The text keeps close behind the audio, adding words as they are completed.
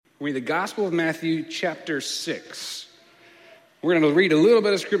We read the Gospel of Matthew, chapter 6. We're going to read a little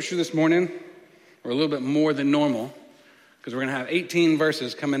bit of scripture this morning, or a little bit more than normal, because we're going to have 18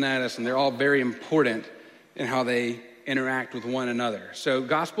 verses coming at us, and they're all very important in how they interact with one another. So,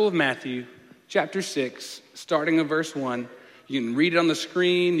 Gospel of Matthew, chapter 6, starting at verse 1. You can read it on the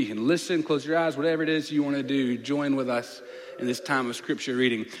screen, you can listen, close your eyes, whatever it is you want to do, join with us in this time of scripture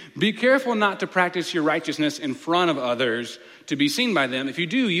reading. Be careful not to practice your righteousness in front of others to be seen by them. If you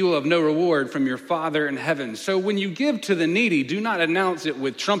do, you will have no reward from your Father in heaven. So when you give to the needy, do not announce it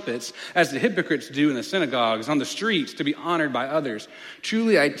with trumpets, as the hypocrites do in the synagogues, on the streets, to be honored by others.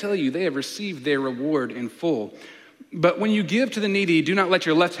 Truly, I tell you, they have received their reward in full. But when you give to the needy, do not let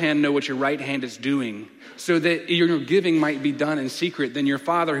your left hand know what your right hand is doing, so that your giving might be done in secret. Then your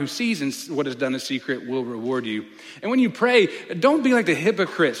Father who sees what is done in secret will reward you. And when you pray, don't be like the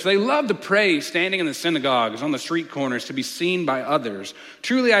hypocrites. They love to pray standing in the synagogues, on the street corners, to be seen by others.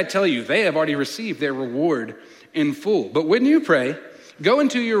 Truly, I tell you, they have already received their reward in full. But when you pray, go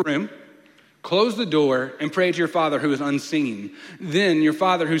into your room, close the door, and pray to your Father who is unseen. Then your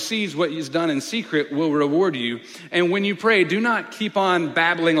Father who sees what is done in secret will reward you. And when you pray, do not keep on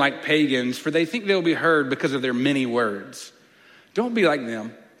babbling like pagans, for they think they'll be heard because of their many words. Don't be like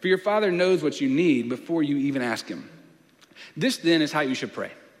them, for your Father knows what you need before you even ask him. This then is how you should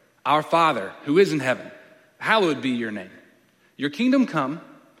pray. Our Father who is in heaven, hallowed be your name. Your kingdom come,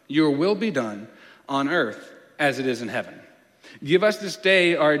 your will be done on earth as it is in heaven. Give us this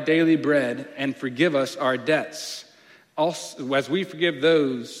day our daily bread, and forgive us our debts, also as we forgive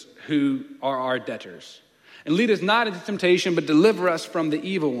those who are our debtors. And lead us not into temptation, but deliver us from the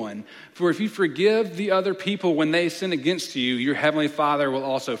evil one. For if you forgive the other people when they sin against you, your heavenly Father will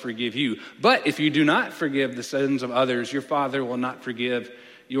also forgive you. But if you do not forgive the sins of others, your Father will not forgive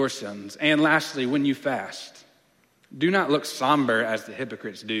your sins. And lastly, when you fast, do not look somber as the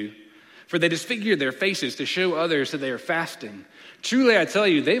hypocrites do, for they disfigure their faces to show others that they are fasting. Truly, I tell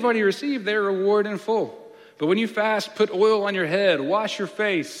you, they've already received their reward in full. But when you fast, put oil on your head, wash your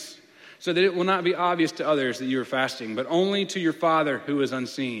face, so that it will not be obvious to others that you are fasting, but only to your Father who is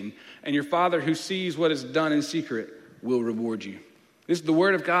unseen. And your Father who sees what is done in secret will reward you. This is the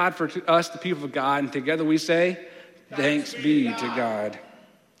word of God for us, the people of God, and together we say, thanks be to God.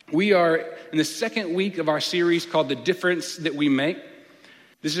 We are in the second week of our series called The Difference That We Make.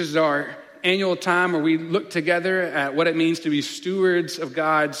 This is our annual time where we look together at what it means to be stewards of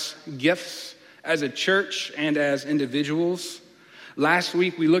God's gifts as a church and as individuals. Last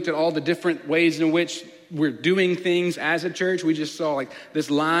week, we looked at all the different ways in which we're doing things as a church. We just saw like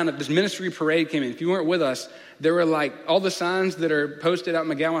this line of this ministry parade came in. If you weren't with us, there were like all the signs that are posted out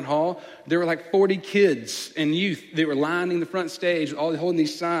in McGowan Hall. There were like 40 kids and youth that were lining the front stage, all holding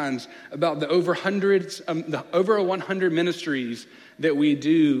these signs about the over 100 ministries that we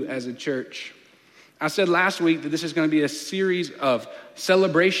do as a church. I said last week that this is going to be a series of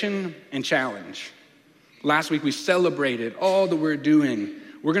celebration and challenge. Last week we celebrated all that we're doing.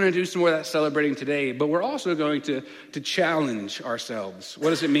 We're going to do some more of that celebrating today, but we're also going to challenge ourselves. What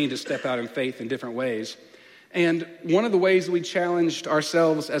does it mean to step out in faith in different ways? And one of the ways that we challenged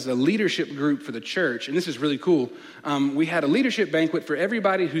ourselves as a leadership group for the church, and this is really cool, we had a leadership banquet for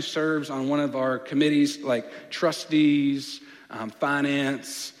everybody who serves on one of our committees, like trustees,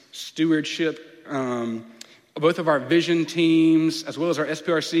 finance, stewardship, both of our vision teams, as well as our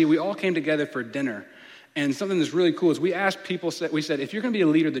SPRC. We all came together for dinner. And something that's really cool is we asked people, we said, if you're going to be a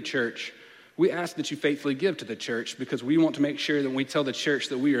leader of the church, we ask that you faithfully give to the church, because we want to make sure that when we tell the church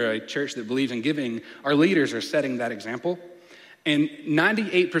that we are a church that believes in giving, our leaders are setting that example. And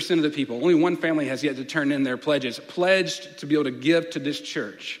 98% of the people, only one family has yet to turn in their pledges, pledged to be able to give to this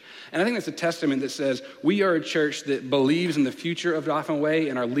church. And I think that's a testament that says we are a church that believes in the future of Dauphin Way,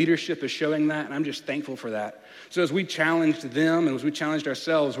 and our leadership is showing that, and I'm just thankful for that. So as we challenged them and as we challenged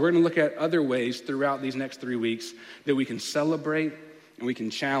ourselves, we're going to look at other ways throughout these next 3 weeks that we can celebrate and we can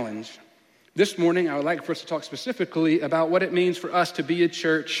challenge. This morning, I would like for us to talk specifically about what it means for us to be a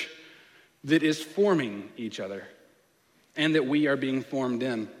church that is forming each other and that we are being formed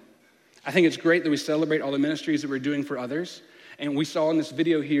in. I think it's great that we celebrate all the ministries that we're doing for others. And we saw in this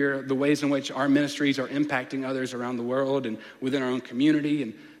video here the ways in which our ministries are impacting others around the world and within our own community.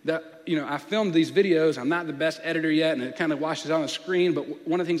 And that, I filmed these videos. I'm not the best editor yet, and it kind of washes on the screen. But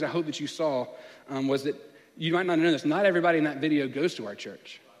one of the things I hope that you saw was that you might not know this. Not everybody in that video goes to our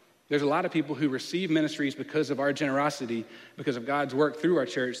church. There's a lot of people who receive ministries because of our generosity, because of God's work through our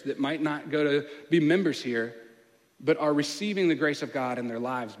church, that might not go to be members here, but are receiving the grace of God in their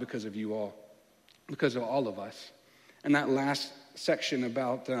lives because of you all, because of all of us. And that last section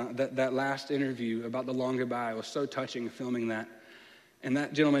about that last interview about the long goodbye was so touching, filming that. And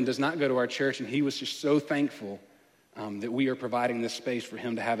that gentleman does not go to our church, and he was just so thankful that we are providing this space for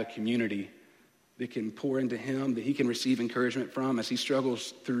him to have a community that can pour into him, that he can receive encouragement from as he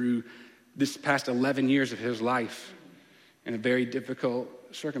struggles through this past 11 years of his life in a very difficult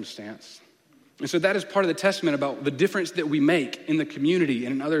circumstance. And so that is part of the testament about the difference that we make in the community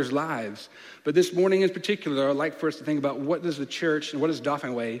and in others' lives. But this morning in particular, I'd like for us to think about what does the church and what does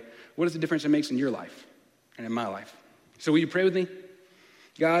Dauphin Way, what is the difference it makes in your life and in my life. So will you pray with me?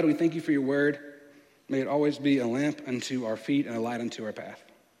 God, we thank you for your word. May it always be a lamp unto our feet and a light unto our path.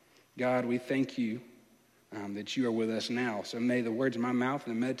 God, we thank you that you are with us now. So may the words of my mouth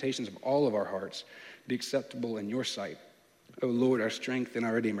and the meditations of all of our hearts be acceptable in your sight. O Lord, our strength and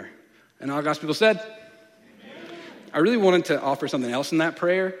our Redeemer. And all God's people said? Amen. I really wanted to offer something else in that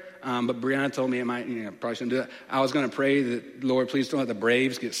prayer, but Brianna told me it might, probably shouldn't do that. I was going to pray that, Lord, please don't let the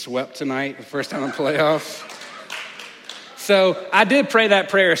Braves get swept tonight, the first time in playoffs. So I did pray that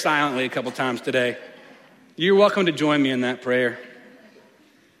prayer silently a couple times today. You're welcome to join me in that prayer.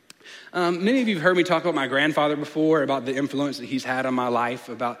 Many of you have heard me talk about my grandfather before, about the influence that he's had on my life,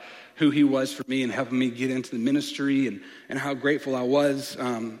 about who he was for me and helping me get into the ministry and how grateful I was,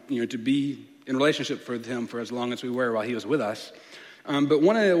 to be in relationship with him for as long as we were while he was with us. But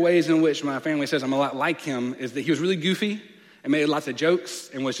one of the ways in which my family says I'm a lot like him is that he was really goofy and made lots of jokes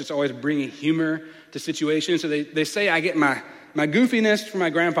and was just always bringing humor to situations. So they say I get my goofiness from my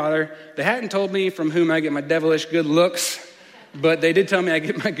grandfather. They hadn't told me from whom I get my devilish good looks, but they did tell me I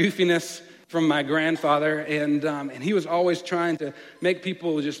get my goofiness from my grandfather, and he was always trying to make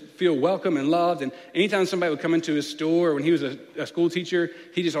people just feel welcome and loved. And anytime somebody would come into his store, when he was a school teacher,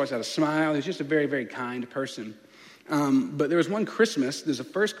 he just always had a smile. He was just a very, very kind person. But there was one Christmas, this is the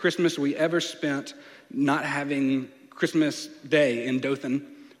first Christmas we ever spent not having Christmas Day in Dothan.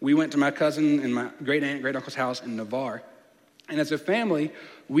 We went to my cousin and my great aunt, great uncle's house in Navarre. And as a family,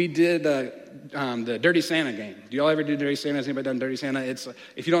 we did the Dirty Santa game. Do y'all ever do Dirty Santa? Has anybody done Dirty Santa? It's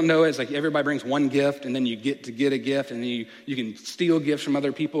if you don't know, it's like everybody brings one gift, and then you get to get a gift, and then you can steal gifts from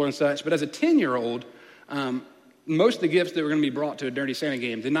other people and such. But as a 10-year-old, most of the gifts that were going to be brought to a Dirty Santa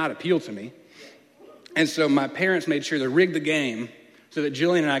game did not appeal to me. And so my parents made sure to rig the game so that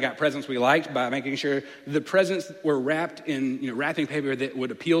Jillian and I got presents we liked by making sure the presents were wrapped in wrapping paper that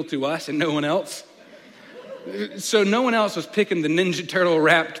would appeal to us and no one else. So no one else was picking the Ninja Turtle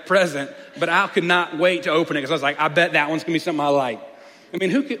wrapped present, but I could not wait to open it because I was like, I bet that one's going to be something I like. I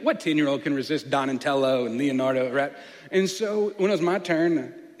mean, what 10-year-old can resist Donatello and Leonardo wrapped? And so when it was my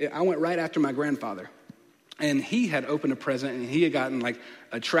turn, I went right after my grandfather. And he had opened a present, and he had gotten like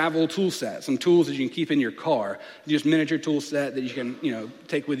a travel tool set, some tools that you can keep in your car, just miniature tool set that you can,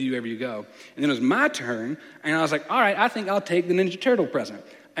 take with you wherever you go. And then it was my turn, and I was like, all right, I think I'll take the Ninja Turtle present.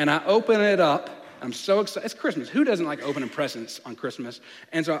 And I open it up. I'm so excited. It's Christmas. Who doesn't like opening presents on Christmas?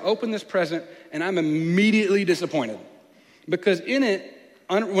 And so I open this present, and I'm immediately disappointed because in it,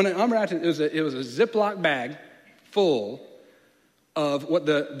 when I unwrapped it, it was a Ziploc bag full of what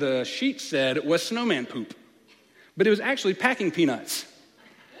the sheet said was snowman poop. But it was actually packing peanuts.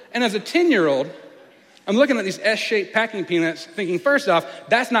 And as a 10-year-old, I'm looking at these S-shaped packing peanuts thinking, first off,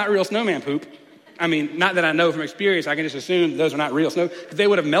 that's not real snowman poop. I mean, not that I know from experience. I can just assume those are not real snow because they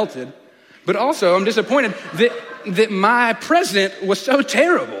would have melted. But also, I'm disappointed that my present was so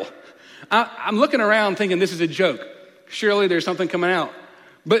terrible. I'm looking around thinking this is a joke. Surely there's something coming out.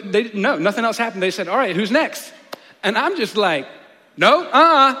 But nothing else happened. They said, all right, who's next? And I'm just like, no,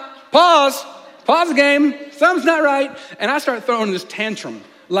 pause the game, something's not right. And I start throwing this tantrum,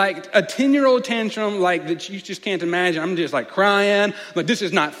 like a 10-year-old tantrum, like that you just can't imagine. I'm just like crying, like this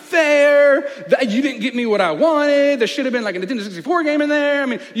is not fair. You didn't get me what I wanted. There should have been like a Nintendo 64 game in there. I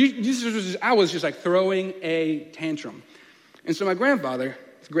mean, I was just like throwing a tantrum. And so my grandfather,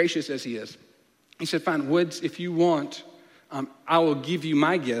 as gracious as he is, he said, fine, Woods, if you want, I will give you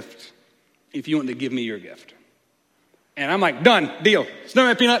my gift if you want to give me your gift. And I'm like, done, deal.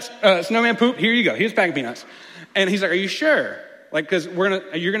 Snowman peanuts, snowman poop, here you go. Here's a pack of peanuts. And he's like, are you sure? Like, because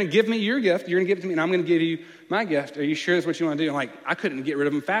you're going to give me your gift, you're going to give it to me, and I'm going to give you my gift. Are you sure that's what you want to do? I'm like, I couldn't get rid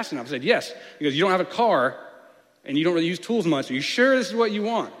of them fast enough. I said, yes. He goes, you don't have a car, and you don't really use tools much. Are you sure this is what you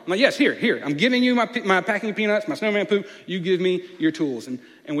want? I'm like, yes, here. I'm giving you my packing peanuts, my snowman poop. You give me your tools. And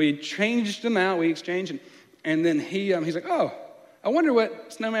we changed them out. We exchanged. And then he's like, oh, I wonder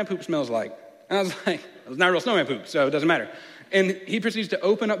what snowman poop smells like. And I was like, it's not real snowman poop, so it doesn't matter. And he proceeds to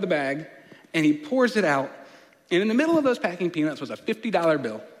open up the bag, and he pours it out. And in the middle of those packing peanuts was a $50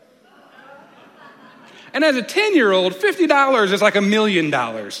 bill. And as a 10-year-old, $50 is like $1 million.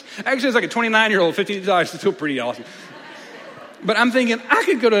 Actually, it's like a 29-year-old, $50 is still pretty awesome. But I'm thinking, I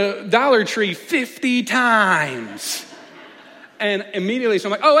could go to Dollar Tree 50 times And immediately, so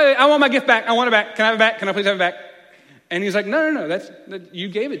I'm like, oh, wait, I want my gift back. I want it back. Can I have it back? Can I please have it back? And he's like, no, you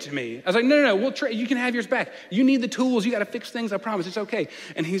gave it to me. I was like, no, we'll trade. You can have yours back. You need the tools. You got to fix things. I promise. It's okay.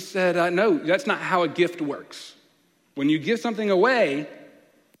 And he said, no, that's not how a gift works. When you give something away,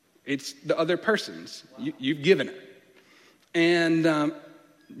 it's the other person's. You've given it. And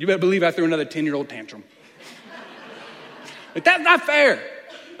you better believe I threw another 10-year-old tantrum. Like, that's not fair.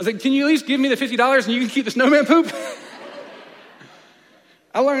 I was like, can you at least give me the $50 and you can keep the snowman poop?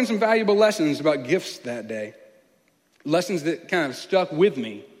 I learned some valuable lessons about gifts that day. Lessons that kind of stuck with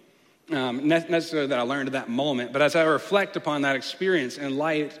me. Not necessarily that I learned at that moment, but as I reflect upon that experience in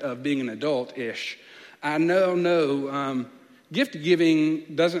light of being an adult-ish, I know gift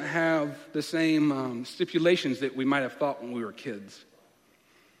giving doesn't have the same stipulations that we might have thought when we were kids.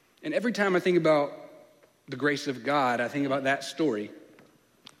 And every time I think about the grace of God, I think about that story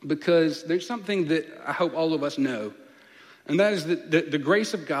because there's something that I hope all of us know, and that is that the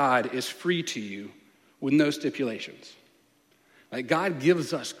grace of God is free to you with no stipulations. Like, God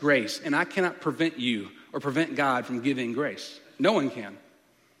gives us grace, and I cannot prevent you or prevent God from giving grace. No one can.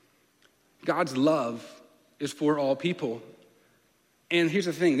 God's love is for all people. And here's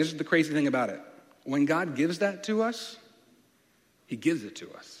the thing, this is the crazy thing about it. When God gives that to us, he gives it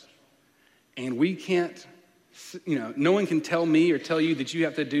to us. And we can't, no one can tell me or tell you that you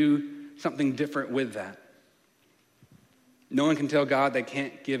have to do something different with that. No one can tell God they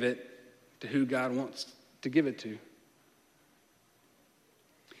can't give it to who God wants to give it to.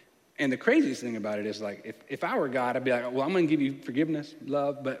 And the craziest thing about it is, like, if I were God, I'd be like, well, I'm going to give you forgiveness,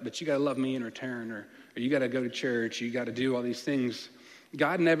 love, but you got to love me in return, or you got to go to church, you got to do all these things.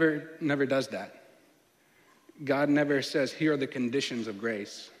 God never does that. God never says, here are the conditions of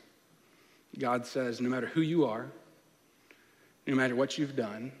grace. God says, no matter who you are, no matter what you've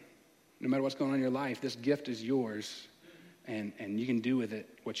done, no matter what's going on in your life, this gift is yours, and you can do with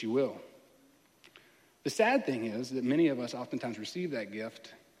it what you will. The sad thing is that many of us oftentimes receive that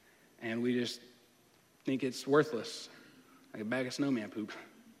gift, and we just think it's worthless, like a bag of snowman poop.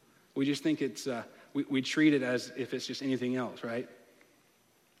 We just think it's, we treat it as if it's just anything else, right?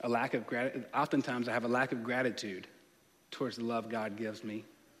 A lack of gratitude. Oftentimes I have a lack of gratitude towards the love God gives me.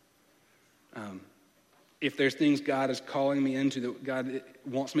 If there's things God is calling me into that God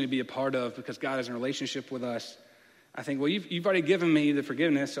wants me to be a part of because God is in a relationship with us, I think, well, you've already given me the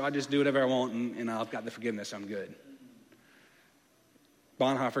forgiveness, so I just do whatever I want, and I've got the forgiveness, I'm good.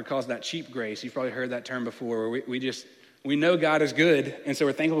 Bonhoeffer calls that cheap grace. You've probably heard that term before, where we know God is good, and so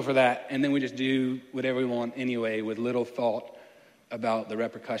we're thankful for that, and then we just do whatever we want anyway with little thought about the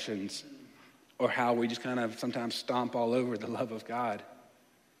repercussions or how we just kind of sometimes stomp all over the love of God.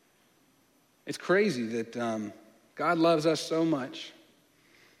 It's crazy that God loves us so much,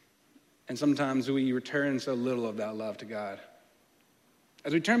 and sometimes we return so little of that love to God.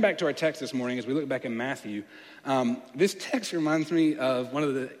 As we turn back to our text this morning, as we look back in Matthew, this text reminds me of one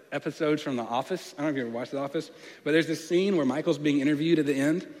of the episodes from The Office. I don't know if you ever watched The Office, but there's this scene where Michael's being interviewed at the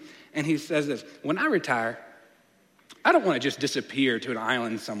end, and he says this, when I retire, I don't want to just disappear to an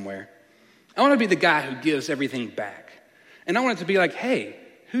island somewhere. I want to be the guy who gives everything back. And I want it to be like, hey,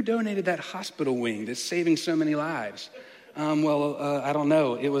 who donated that hospital wing that's saving so many lives? I don't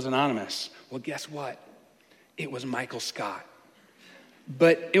know. It was anonymous. Well, guess what? It was Michael Scott.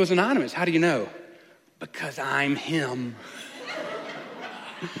 But it was anonymous. How do you know? Because I'm him.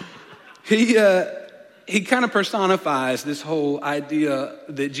 He kind of personifies this whole idea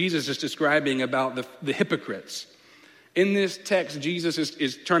that Jesus is describing about the hypocrites. In this text, Jesus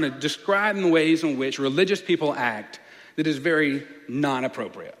is trying to describe the ways in which religious people act that is very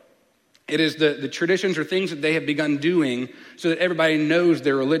non-appropriate. It is the traditions or things that they have begun doing so that everybody knows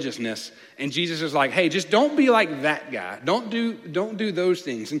their religiousness. And Jesus is like, hey, just don't be like that guy. Don't do those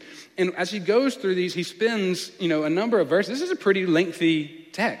things. And as he goes through these, he spends, a number of verses. This is a pretty lengthy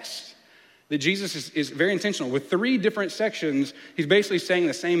text that Jesus is very intentional. With 3 different sections, he's basically saying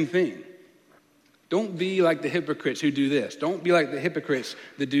the same thing. Don't be like the hypocrites who do this. Don't be like the hypocrites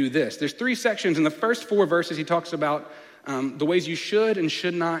that do this. There's 3 sections. In the first 4 verses, he talks about the ways you should and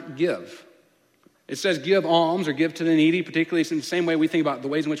should not give. It says give alms or give to the needy, particularly it's in the same way we think about the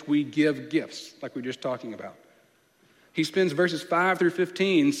ways in which we give gifts, like we were just talking about. He spends verses 5 through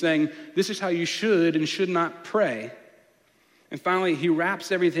 15 saying this is how you should and should not pray. And finally, he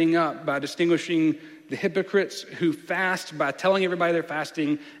wraps everything up by distinguishing the hypocrites who fast by telling everybody they're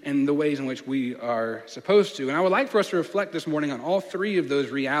fasting and the ways in which we are supposed to. And I would like for us to reflect this morning on all 3 of those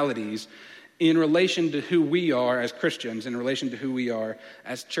realities in relation to who we are as Christians, in relation to who we are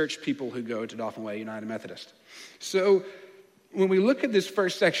as church people who go to Dauphin Way United Methodist. So when we look at this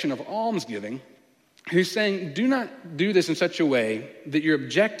first section of almsgiving, He's saying, do not do this in such a way that your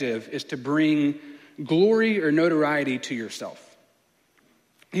objective is to bring glory or notoriety to yourself.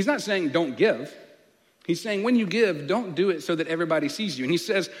 He's not saying don't give. He's saying when you give, don't do it so that everybody sees you. And he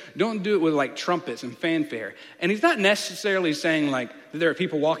says, don't do it with like trumpets and fanfare. And he's not necessarily saying like that there are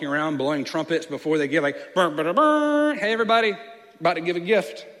people walking around blowing trumpets before they give, like, burr, burr, burr, hey everybody, about to give a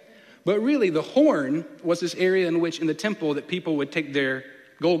gift. But really the horn was this area in which in the temple that people would take their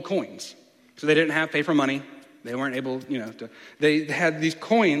gold coins. So they didn't have paper money. They weren't able, they had these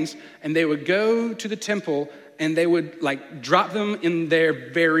coins and they would go to the temple and they would like drop them in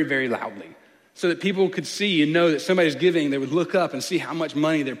there very, very loudly so that people could see and know that somebody's giving. They would look up and see how much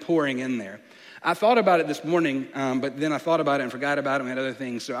money they're pouring in there. I thought about it this morning, but then I thought about it and forgot about it and had other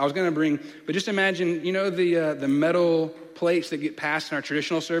things. So I was going to but just imagine, the metal plates that get passed in our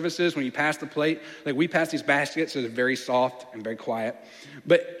traditional services. When you pass the plate, like we pass these baskets, so they're very soft and very quiet.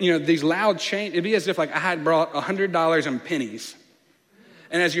 But, these loud change, it'd be as if like I had brought $100 in pennies.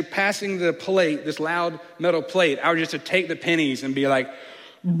 And as you're passing the plate, this loud metal plate, I would just to take the pennies and be like,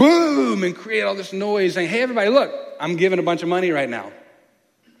 boom, and create all this noise saying, hey, everybody, look, I'm giving a bunch of money right now.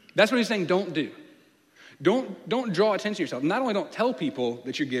 That's what he's saying don't do. Don't draw attention to yourself. Not only don't tell people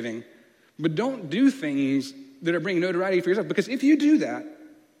that you're giving, but don't do things that are bringing notoriety for yourself. Because if you do that,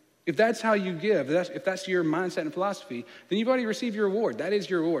 if that's how you give, if that's your mindset and philosophy, then you've already received your reward. That is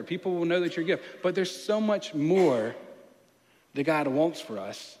your reward. People will know that you're giving. But there's so much more that God wants for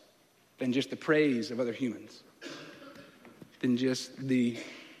us than just the praise of other humans, than just the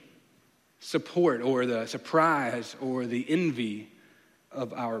support or the surprise or the envy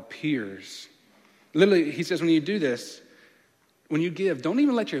of our peers. Literally, he says when you do this, when you give, don't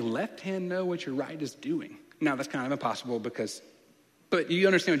even let your left hand know what your right is doing. Now, that's kind of impossible but you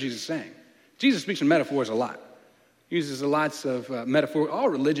understand what Jesus is saying. Jesus speaks in metaphors a lot. He uses lots of metaphor. All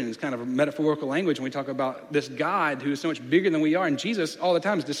religion is kind of a metaphorical language when we talk about this God who is so much bigger than we are. And Jesus all the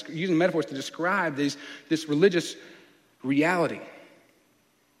time is using metaphors to describe this religious reality.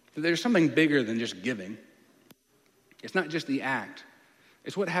 That there's something bigger than just giving. It's not just the act.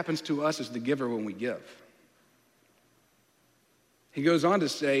 It's what happens to us as the giver when we give. He goes on to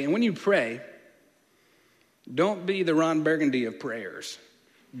say, and when you pray, don't be the Ron Burgundy of prayers.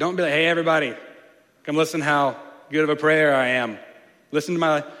 Don't be like, hey, everybody, come listen how good of a prayer I am. Listen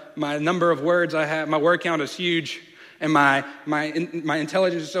to my number of words I have. My word count is huge, and my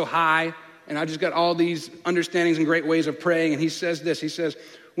intelligence is so high, and I just got all these understandings and great ways of praying. And he says this. He says,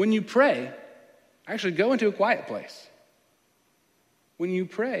 when you pray, actually go into a quiet place. When you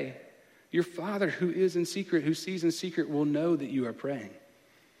pray, your Father who is in secret, who sees in secret, will know that you are praying.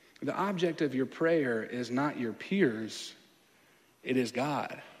 The object of your prayer is not your peers, it is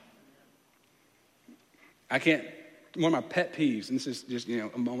God. One of my pet peeves, and this is just,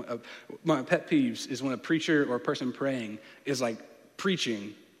 a moment of, my pet peeves is when a preacher or a person praying is like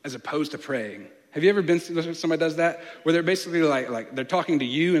preaching as opposed to praying. Have you ever been somebody does that? Where they're basically like they're talking to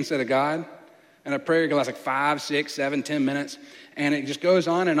you instead of God? And a prayer can last like 5, 6, 7, 10 minutes. And it just goes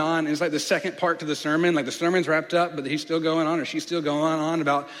on. And it's like the second part to the sermon. Like the sermon's wrapped up, but he's still going on or she's still going on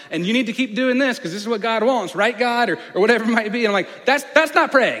about, and you need to keep doing this because this is what God wants, right, God? Or whatever it might be. And I'm like, that's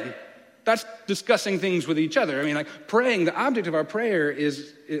not praying. That's discussing things with each other. I mean, like praying, the object of our prayer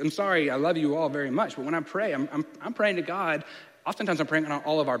is, I'm sorry, I love you all very much, but when I pray, I'm praying to God. Oftentimes I'm praying on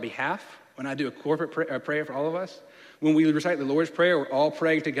all of our behalf. When I do a corporate prayer for all of us, when we recite the Lord's Prayer, we're all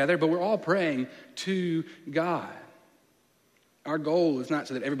praying together, but we're all praying to God. Our goal is not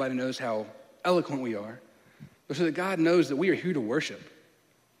so that everybody knows how eloquent we are, but so that God knows that we are here to worship,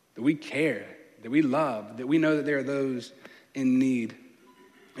 that we care, that we love, that we know that there are those in need.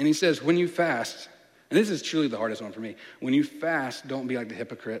 And he says, when you fast, and this is truly the hardest one for me, when you fast, don't be like the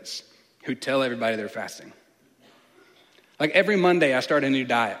hypocrites who tell everybody they're fasting. Like every Monday, I start a new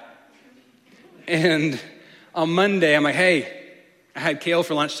diet. And on Monday, I'm like, hey, I had kale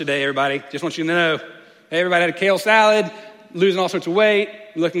for lunch today, everybody. Just want you to know. Hey, everybody had a kale salad, losing all sorts of weight,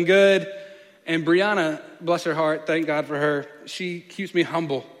 looking good. And Brianna, bless her heart, thank God for her, she keeps me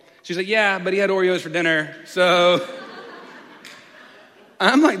humble. She's like, yeah, but he had Oreos for dinner. So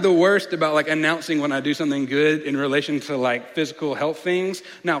I'm like the worst about like announcing when I do something good in relation to like physical health things.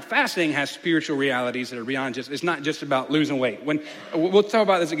 Now, fasting has spiritual realities that are beyond it's not just about losing weight. We'll talk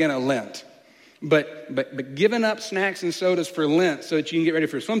about this again at Lent. But giving up snacks and sodas for Lent so that you can get ready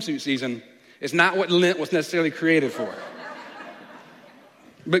for swimsuit season is not what Lent was necessarily created for.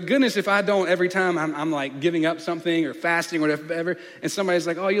 But goodness, if I don't, every time I'm like giving up something or fasting or whatever, and somebody's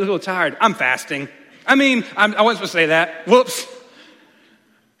like, oh, you're a little tired. I'm fasting. I mean, I wasn't supposed to say that. Whoops.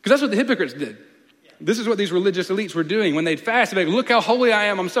 Because that's what the hypocrites did. This is what these religious elites were doing. When they'd fast, they'd be like, look how holy I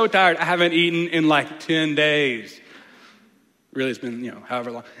am. I'm so tired. I haven't eaten in like 10 days. Really, it's been,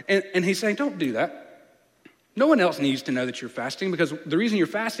 however long. And he's saying, don't do that. No one else needs to know that you're fasting, because the reason you're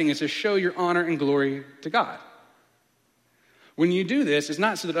fasting is to show your honor and glory to God. When you do this, it's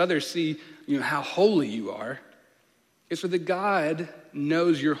not so that others see, how holy you are. It's so that God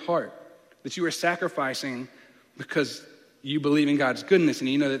knows your heart, that you are sacrificing because you believe in God's goodness, and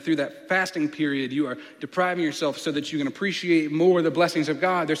you know that through that fasting period, you are depriving yourself so that you can appreciate more the blessings of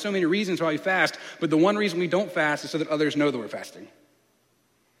God. There's so many reasons why we fast, but the one reason we don't fast is so that others know that we're fasting.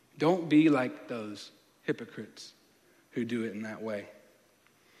 Don't be like those hypocrites who do it in that way.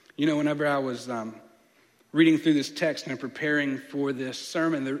 Whenever I was reading through this text and preparing for this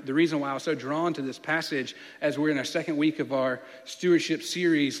sermon, the reason why I was so drawn to this passage as we're in our second week of our stewardship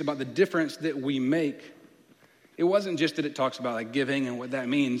series about the difference that we make, it wasn't just that it talks about like giving and what that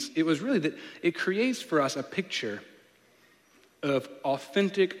means. It was really that it creates for us a picture of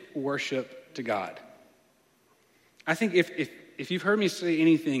authentic worship to God. I think if you've heard me say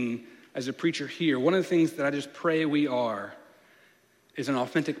anything as a preacher here, one of the things that I just pray we are is an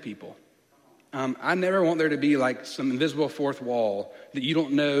authentic people. I never want there to be like some invisible fourth wall that you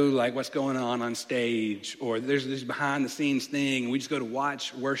don't know like what's going on stage, or there's this behind the scenes thing and we just go to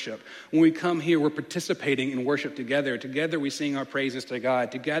watch worship. When we come here, we're participating in worship together. Together we sing our praises to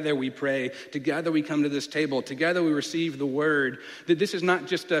God. Together we pray. Together we come to this table. Together we receive the word. That this is not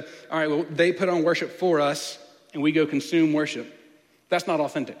just all right, well, they put on worship for us and we go consume worship. That's not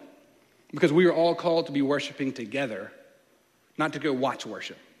authentic, because we are all called to be worshiping together, not to go watch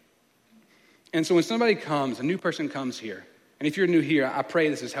worship. And so when somebody comes, a new person comes here, and if you're new here, I pray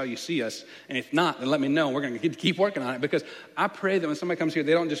this is how you see us. And if not, then let me know. We're going to keep working on it, because I pray that when somebody comes here,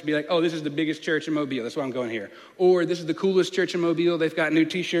 they don't just be like, oh, this is the biggest church in Mobile. That's why I'm going here. Or this is the coolest church in Mobile. They've got new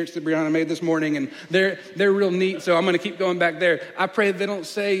T-shirts that Brianna made this morning, and they're real neat, so I'm going to keep going back there. I pray that they don't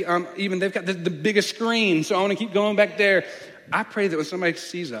say, even they've got the biggest screen, so I want to keep going back there. I pray that when somebody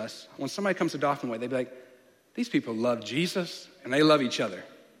sees us, when somebody comes to Dauphin Way, they be like, these people love Jesus, and they love each other.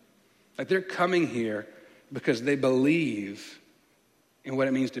 Like they're coming here because they believe in what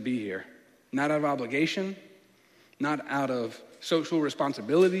it means to be here. Not out of obligation, not out of social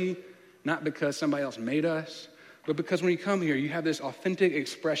responsibility, not because somebody else made us, but because when you come here, you have this authentic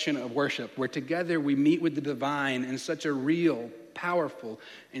expression of worship where together we meet with the divine in such a real, powerful,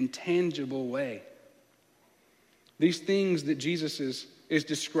 and tangible way. These things that Jesus is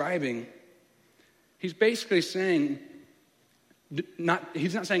describing, he's basically saying,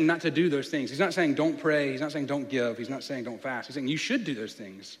 he's not saying not to do those things. He's not saying don't pray. He's not saying don't give. He's not saying don't fast. He's saying you should do those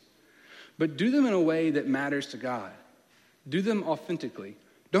things, but do them in a way that matters to God. Do them authentically.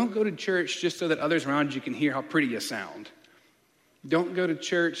 Don't go to church just so that others around you can hear how pretty you sound. Don't go to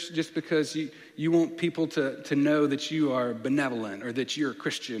church just because you want people to know that you are benevolent, or that you're a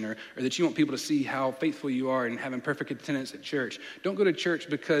Christian, or that you want people to see how faithful you are and having perfect attendance at church. Don't go to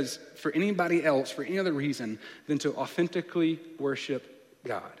church because for anybody else, for any other reason than to authentically worship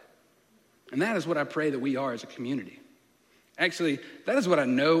God. And that is what I pray that we are as a community. Actually, that is what I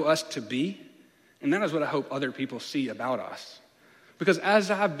know us to be, and that is what I hope other people see about us. Because as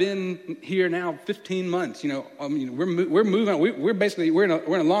I've been here now 15 months, we're moving. We're in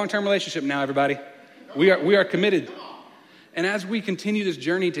a long-term relationship now, everybody. We are committed. And as we continue this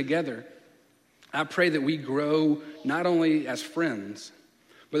journey together, I pray that we grow not only as friends,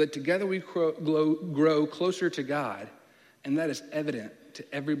 but that together we grow closer to God, and that is evident to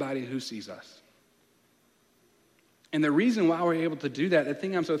everybody who sees us. And the reason why we're able to do that, the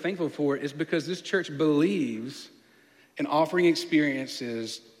thing I'm so thankful for, is because this church believes in offering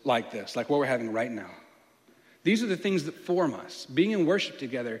experiences like this, like what we're having right now. These are the things that form us. Being in worship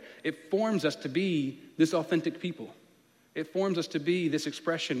together, it forms us to be this authentic people. It forms us to be this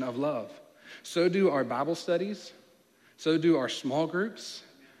expression of love. So do our Bible studies. So do our small groups.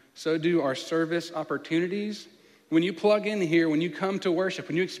 So do our service opportunities. When you plug in here, when you come to worship,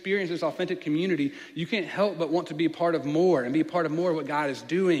 when you experience this authentic community, you can't help but want to be a part of more, and be a part of more of what God is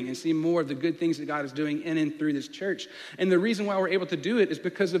doing, and see more of the good things that God is doing in and through this church. And the reason why we're able to do it is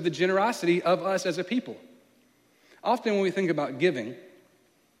because of the generosity of us as a people. Often when we think about giving,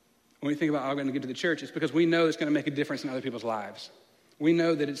 when we think about I'm going to give to the church, it's because we know it's going to make a difference in other people's lives. We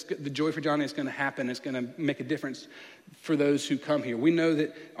know that the Joy for Johnny is going to happen. It's going to make a difference for those who come here. We know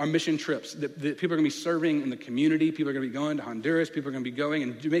that our mission trips, that people are going to be serving in the community. People are going to be going to Honduras. People are going to be going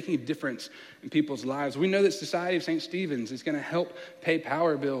and making a difference in people's lives. We know that Society of St. Stephen's is going to help pay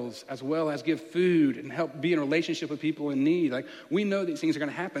power bills as well as give food and help be in a relationship with people in need. Like, we know these things are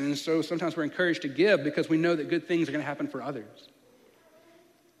going to happen. And so sometimes we're encouraged to give because we know that good things are going to happen for others.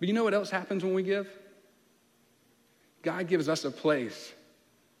 But you know what else happens when we give? God gives us a place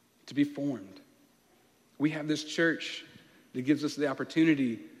to be formed. We have this church that gives us the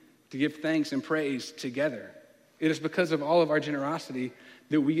opportunity to give thanks and praise together. It is because of all of our generosity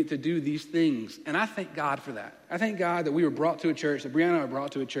that we get to do these things. And I thank God for that. I thank God that we were brought to a church, that Brianna and I were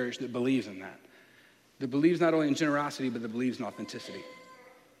brought to a church that believes in that believes not only in generosity, but that believes in authenticity.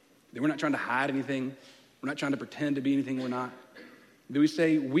 That we're not trying to hide anything. We're not trying to pretend to be anything we're not. That we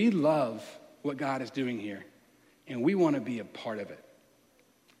say, we love what God is doing here, and we want to be a part of it.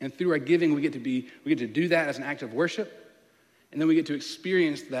 And through our giving, we get to do that as an act of worship, and then we get to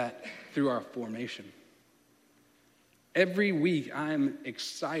experience that through our formation. Every week, I'm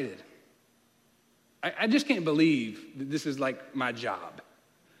excited. I just can't believe that this is like my job,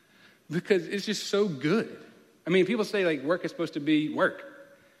 because it's just so good. I mean, people say like work is supposed to be work.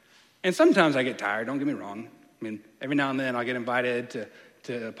 And sometimes I get tired, don't get me wrong. I mean, every now and then I'll get invited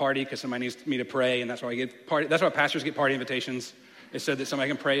to a party because somebody needs me to pray, and that's why pastors get party invitations. It's so that somebody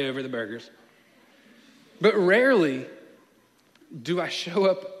can pray over the burgers. But rarely do I show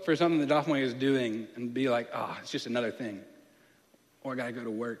up for something that Daphne is doing and be like, it's just another thing. Or I got to go to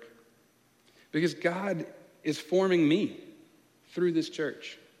work. Because God is forming me through this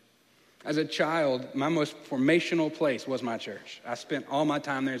church. As a child, my most formational place was my church. I spent all my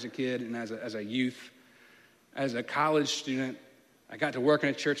time there as a kid and as a youth. As a college student, I got to work in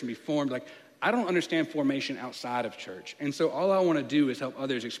a church and be formed. Like, I don't understand formation outside of church. And so all I want to do is help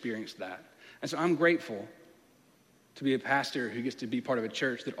others experience that. And so I'm grateful to be a pastor who gets to be part of a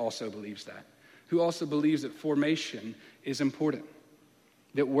church that also believes that, who also believes that formation is important,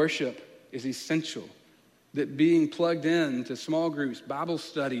 that worship is essential, that being plugged in to small groups, Bible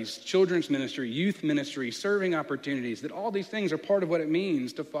studies, children's ministry, youth ministry, serving opportunities, that all these things are part of what it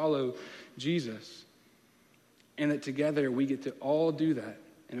means to follow Jesus. And that together we get to all do that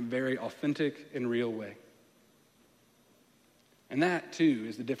in a very authentic and real way. And that, too,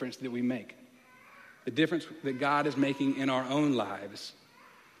 is the difference that we make. The difference that God is making in our own lives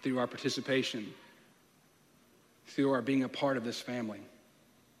through our participation, through our being a part of this family,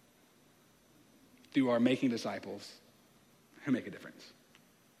 through our making disciples who make a difference.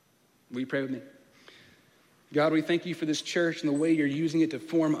 Will you pray with me? God, we thank you for this church and the way you're using it to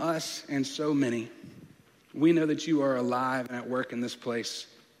form us and so many. We know that you are alive and at work in this place.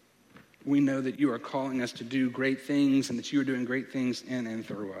 We know that you are calling us to do great things and that you are doing great things in and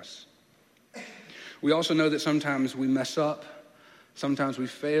through us. We also know that sometimes we mess up. Sometimes we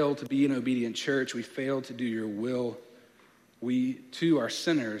fail to be an obedient church. We fail to do your will. We, too, are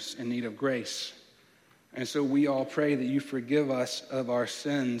sinners in need of grace. And so we all pray that you forgive us of our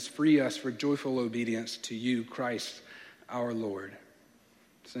sins, free us for joyful obedience to you, Christ, our Lord.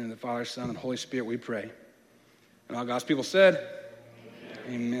 In the name of the Father, Son, and Holy Spirit we pray. And all God's people said,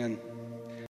 Amen. Amen.